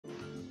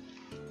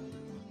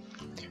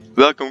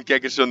Welkom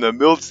kijkers van de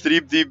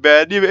Multstream Team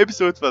bij een nieuwe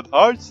episode van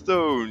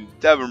Hearthstone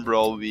Tavern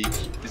Brawl Week.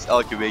 Het is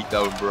elke week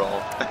Tavern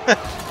Brawl.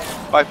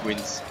 5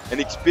 wins. En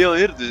ik speel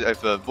hier, dus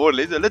even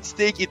voorlezen. Let's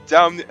take it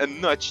down a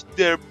notch,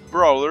 their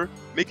brawler.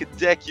 Make a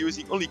deck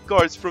using only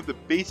cards from the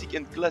basic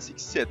and classic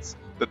sets.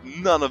 But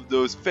none of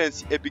those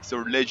fancy epics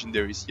or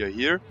legendaries. You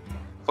hear?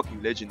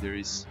 Fucking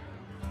legendaries.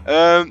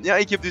 Ja,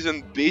 ik heb dus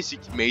een basic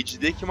mage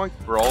deck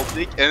gemaakt, brawl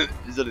deck. En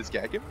we zullen eens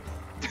kijken.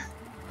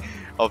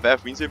 Al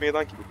 5 wins heb ik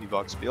gedaan, ik heb ook niet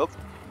vaak gespeeld.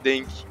 Ik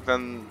denk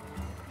van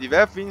die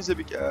 5 wins heb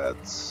ik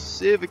uit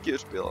 7 keer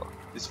spelen.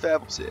 Dus 5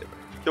 op 7.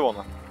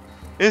 Gewonnen.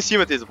 En eens zien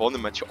we met deze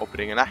volgende match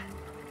opbrengen. Hè.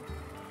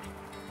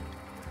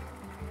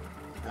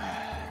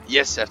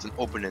 Yes, hij heeft een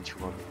opponent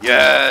gewonnen.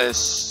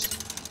 Yes!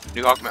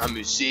 Nu ga ik me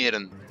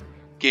amuseren.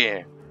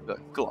 Oké, de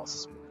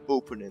klas.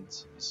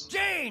 Opponent.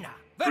 Jaina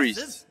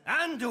Priest.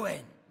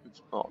 Anduin.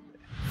 Oh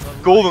nee.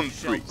 Golden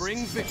Priest.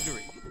 Bring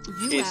victory.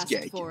 Eens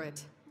kijken.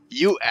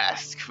 You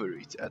asked for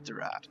it,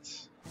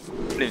 uiteraard.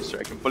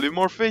 Flamestrike, een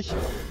polymorphic.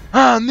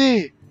 Ah,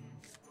 nee!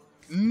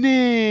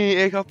 Nee,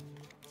 hij gaat...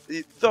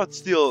 Die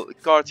Thoughtsteel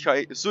kaart ga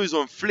ik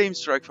sowieso een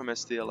Flamestrike van mij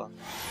stelen.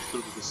 Ik wil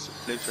ook een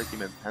Flamestrike in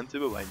mijn hand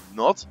hebben, why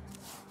not?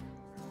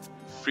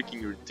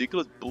 Freaking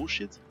ridiculous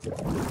bullshit.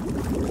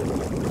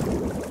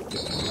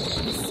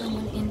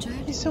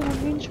 Is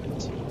someone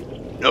injured?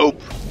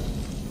 Nope.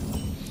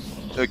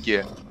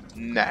 Oké.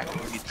 Nee,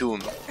 niet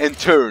doen. En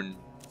turn.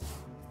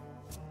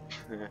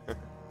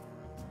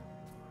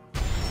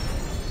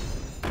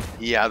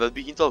 Ja, dat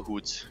begint al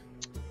goed.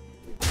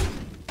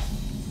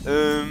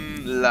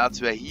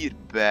 Laten wij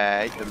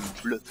hierbij een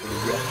blood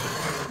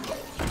rappen.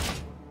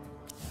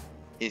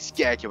 Eens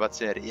kijken wat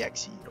zijn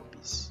reactie hierop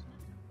is.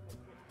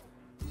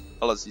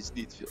 Alles is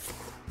niet veel.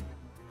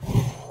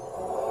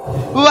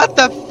 What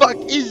the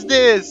fuck is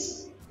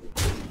this?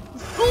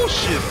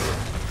 Bullshit.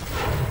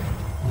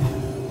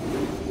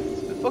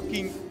 The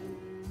fucking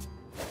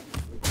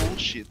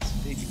bullshit.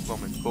 Nee, ik kwam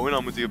mijn coin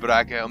aan moeten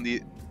gebruiken om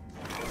die...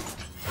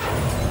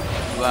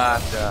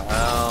 What the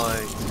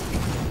hell?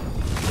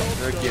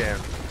 Oké.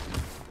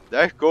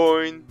 Dag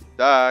coin.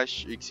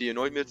 Dash. Ik zie je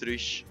nooit meer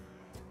terug.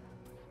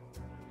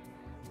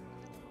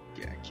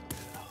 Kijk.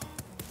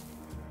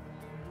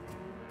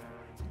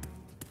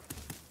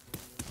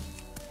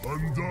 What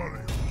the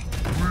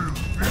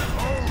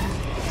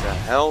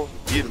hell?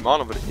 4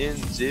 mannen voor 1,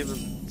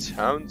 7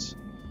 sounds.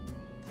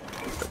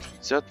 Wat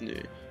is dat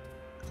nu?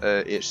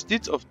 Eerst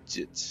dit of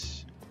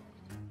dit?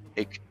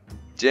 Ik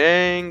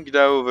denk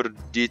dat we voor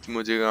dit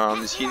moeten gaan.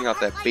 Misschien gaat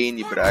hij pain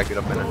gebruiken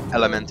op een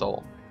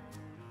elemental.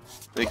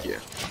 Oké,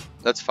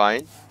 that's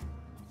fine.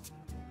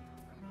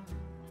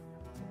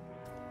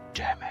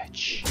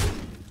 Damage.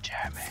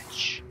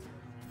 Damage.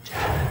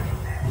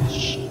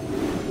 Damage.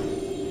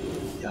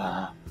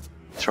 Ja,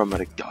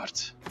 traumatic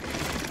dart.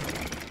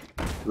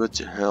 What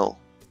the hell?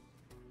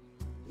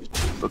 What the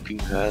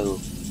fucking hell?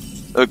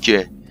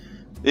 Oké,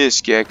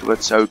 eens kijken,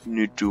 wat zou ik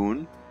nu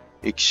doen?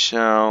 Ik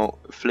zou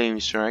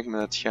Flamestrike, maar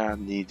dat gaat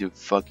niet. De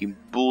fucking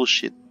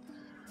bullshit.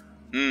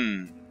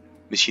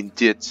 Misschien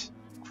dit.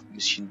 Of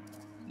misschien...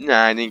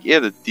 Nee, ik denk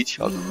eerder dit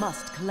gaat doen.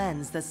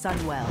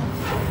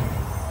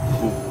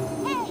 Boom.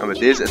 Gaan we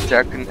deze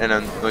attacken en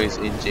dan nog eens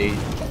in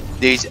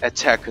deze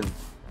attacken.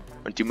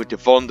 Want die moet de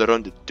volgende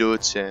ronde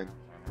dood zijn.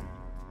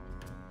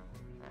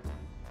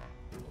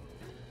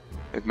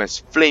 Ik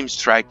met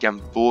Flamestrike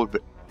kan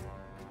voorbereiden.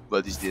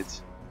 Wat is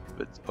dit?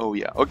 Oh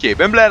ja, oké, ik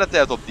ben blij dat hij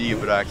het op die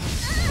gebruikt.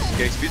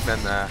 Kijk, ik speel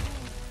mijn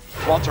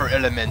Water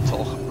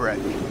Elemental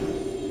gebruiken.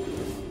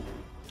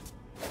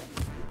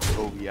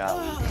 Oh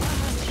ja.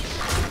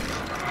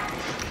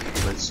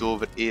 Ik ben zo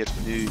vereerd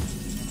nu.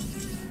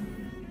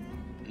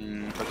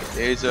 Oké,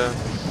 deze.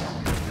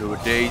 Door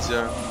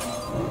deze.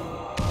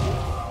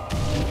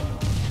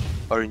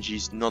 RNG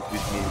is not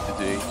with me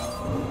today.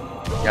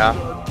 Ja,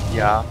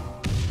 ja.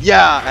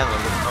 Ja! En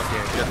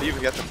oké, ik had liever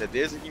gehad dat hij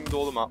deze ging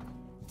doden, maar...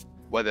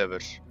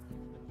 Whatever.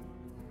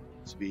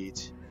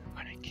 Sweet.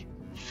 Panic.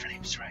 Flame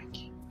strike.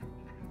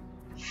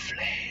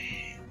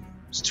 Flame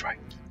strike.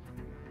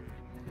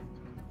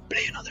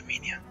 Play another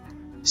minion,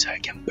 so I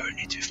can burn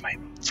it with my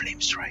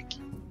flame strike.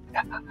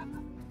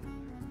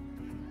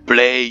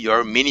 Play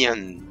your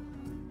minion.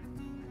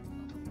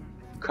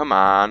 Come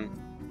on.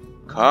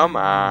 Come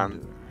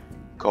on.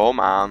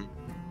 Come on.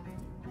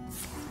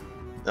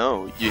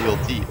 Oh, je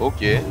hield die.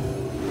 Oké.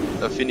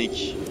 Dat vind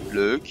ik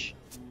leuk.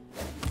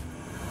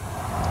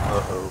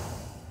 Uh-oh.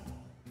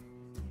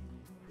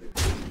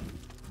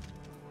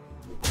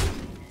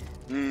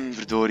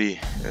 Verdorie.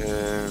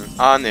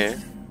 Nee.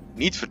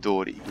 Niet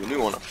verdorie. Ik doe nu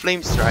gewoon een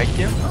flame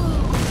strike.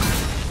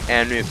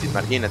 En nu heeft hij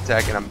maar 1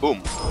 attack en dan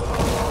boom.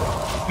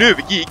 Nu heb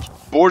ik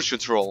board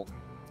control.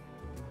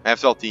 Hij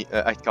heeft wel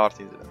 8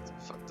 kaarten inderdaad.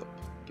 Fucked up.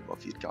 Ik heb al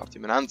 4 kaarten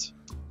in mijn hand.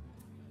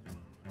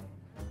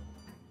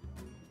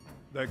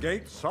 The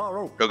gates are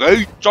open. The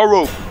gates are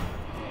open.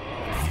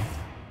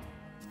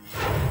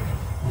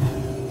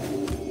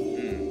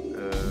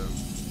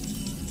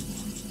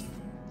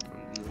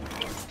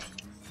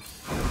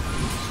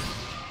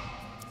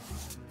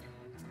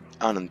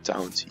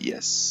 Untamed,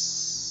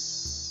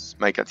 yes.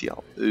 Maar ik had die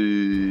al.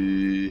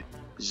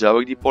 Zou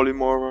ik die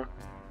polymorphen? Ik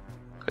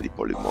ga die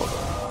polymorphen.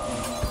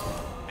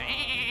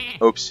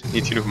 Oeps,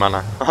 niet genoeg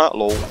mana. Haha,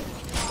 lol.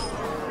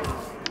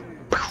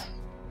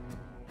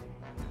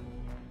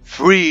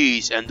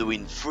 Freeze,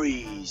 Anduin,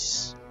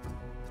 freeze.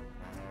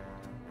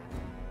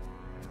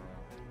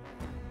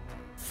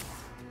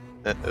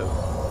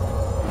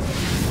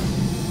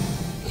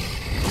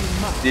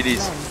 Dit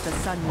is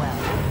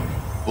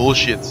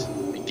bullshit.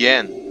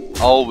 Again.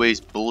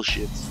 Always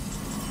bullshit.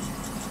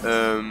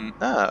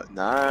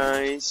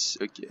 Nice.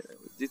 Oké,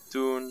 dit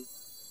doen.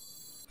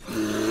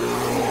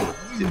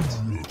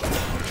 Dit.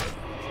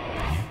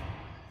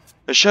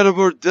 A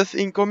Shadowboard Death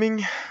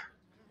incoming.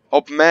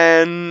 Op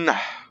mijn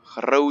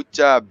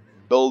grote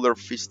Boulder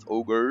Fist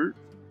Ogre.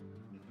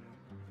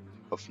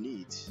 Of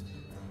niet?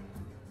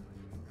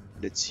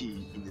 Let's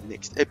see in the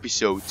next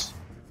episode.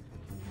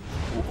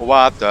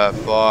 What the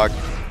fuck?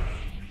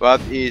 What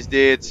is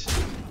dit?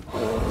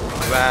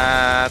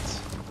 What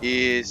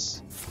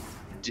is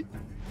dit?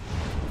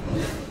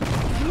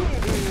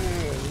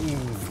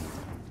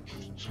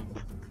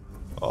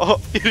 Oh,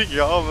 hier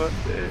gaan we.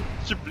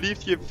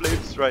 Alsjeblieft geen Flame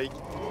Strike.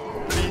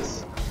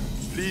 Please.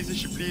 Please,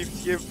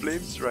 alsjeblieft geen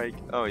Flame Strike.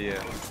 Oh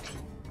yeah.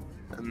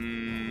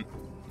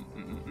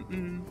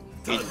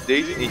 Eentje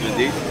deze, eentje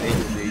deze,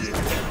 eentje deze.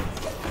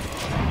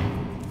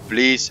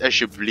 Please,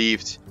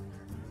 alsjeblieft.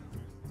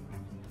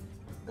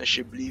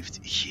 Alsjeblieft,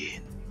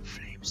 geen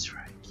Flame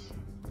Strike.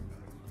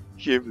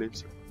 Geen Flame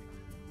Strike.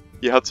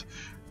 Je had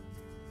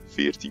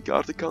 14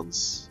 kaarten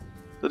kans.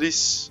 Dat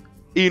is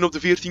 1 op de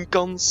 14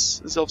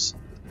 kans. Zelfs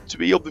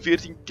 2 op de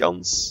 14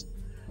 kans.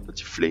 Dat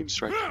je Flame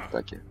Strike gaat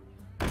pakken.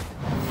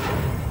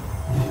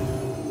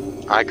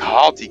 Ah, ik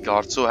haat die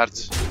kaart zo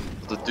hard.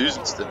 Tot de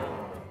 1000ste.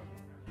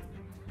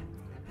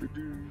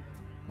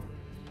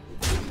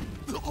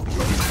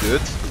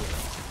 Good.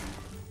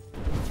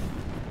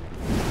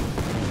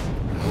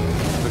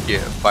 Oké,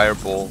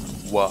 fireball.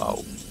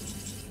 Wauw.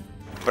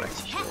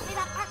 Prachtig.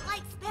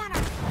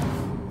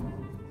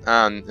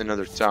 En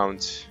another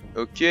taunt.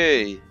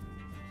 Oké.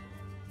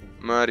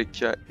 Maar ik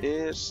ga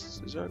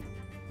eerst...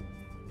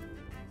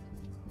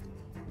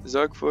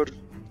 Zou ik voor...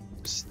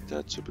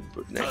 Stats op het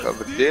bord? Nee, ik ga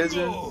voor deze.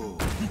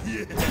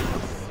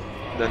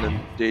 Dan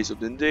deze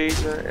op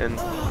deze. En...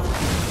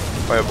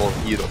 Fireball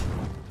hierop.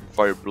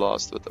 Fire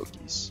Blast, wat ook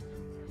is.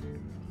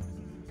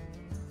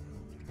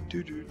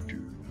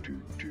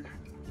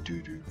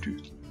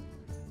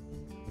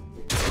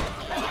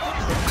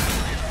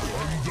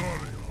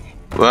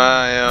 Wow,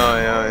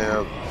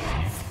 ja.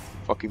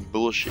 Fucking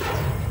bullshit.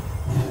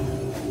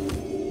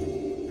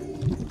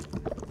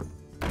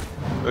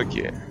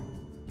 Oké.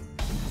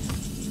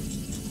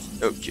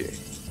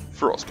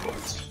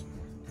 Frostbolt.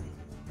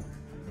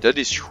 Dat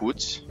is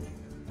goed.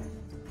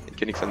 Dan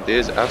kan ik van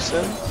deze af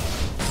zijn.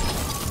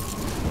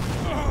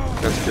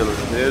 Dan spelen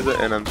we deze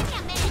en dan...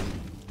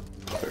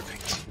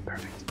 Perfect.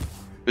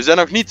 We zijn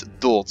nog niet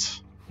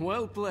dood.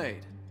 Well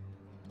played.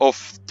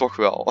 Of toch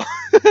wel.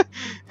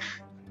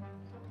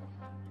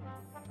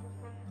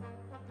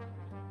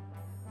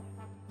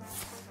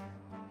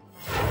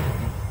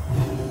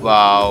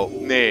 Wauw.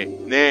 Nee,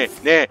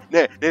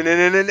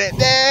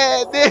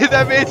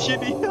 dat weet je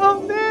niet.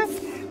 Oh, nee.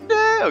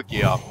 Oké,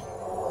 ja.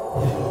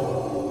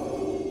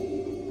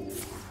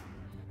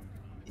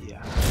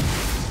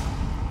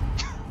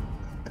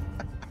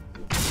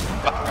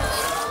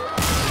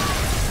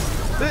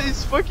 Dat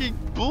is fucking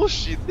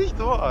bullshit, echt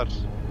waar.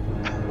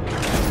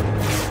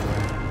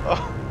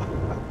 Oh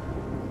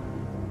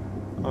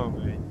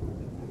man.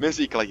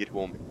 Mensen, ik lag hier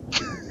gewoon mee.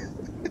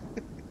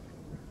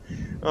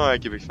 Oh,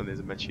 ik heb echt van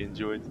deze match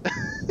enjoyed.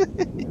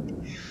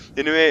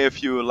 Anyway, if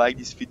you like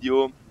this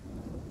video,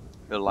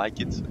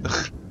 like it.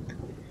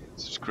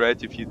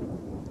 Subscribe if you,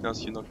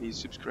 als je nog niet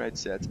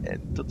subscribed bent.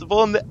 En tot de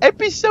volgende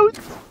episode.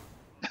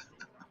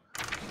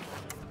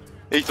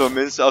 Echt wel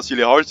mensen, als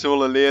jullie Hearthstone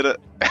willen leren,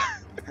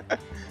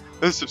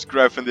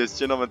 subscribe van deze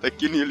channel, want dat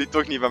kunnen jullie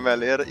toch niet van mij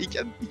leren. Ik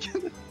kan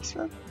er niks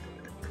van.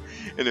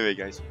 Anyway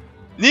guys,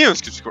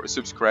 niet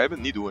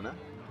subscriben, niet doen hè.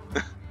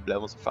 Blijf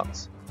onze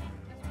fans.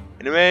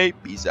 Anyway,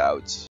 peace out.